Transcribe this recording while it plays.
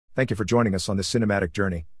Thank you for joining us on this cinematic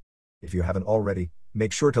journey. If you haven't already,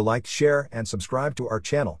 make sure to like, share, and subscribe to our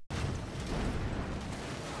channel. Do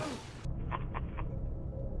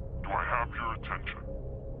I have your attention?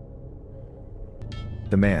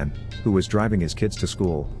 The man, who was driving his kids to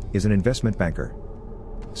school, is an investment banker.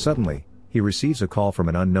 Suddenly, he receives a call from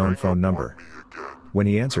an unknown phone number. When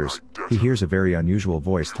he answers, he hears a very unusual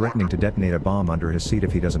voice threatening to detonate a bomb under his seat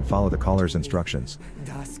if he doesn't follow the caller's instructions.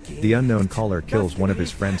 The unknown caller kills one of his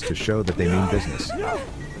friends to show that they mean business.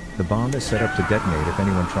 The bomb is set up to detonate if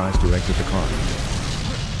anyone tries to exit the car.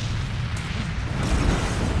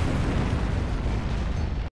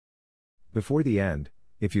 Before the end,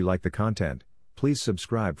 if you like the content, please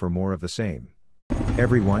subscribe for more of the same.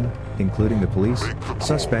 Everyone, including the police,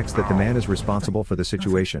 suspects that the man is responsible for the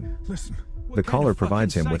situation. The caller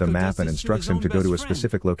provides him with a map and instructs him to go to a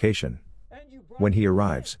specific location. When he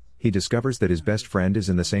arrives, he discovers that his best friend is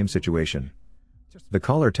in the same situation. The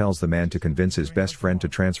caller tells the man to convince his best friend to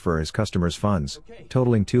transfer his customers' funds,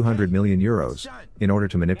 totaling 200 million euros, in order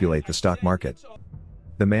to manipulate the stock market.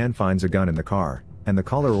 The man finds a gun in the car, and the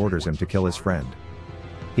caller orders him to kill his friend.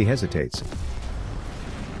 He hesitates.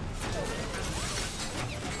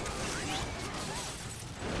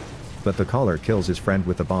 But the caller kills his friend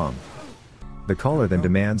with the bomb. The caller then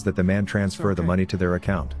demands that the man transfer the money to their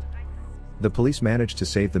account. The police manage to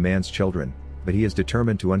save the man's children, but he is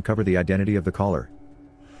determined to uncover the identity of the caller.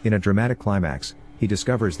 In a dramatic climax, he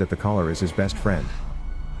discovers that the caller is his best friend.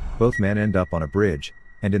 Both men end up on a bridge,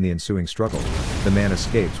 and in the ensuing struggle, the man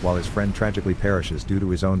escapes while his friend tragically perishes due to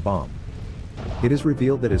his own bomb. It is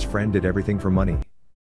revealed that his friend did everything for money.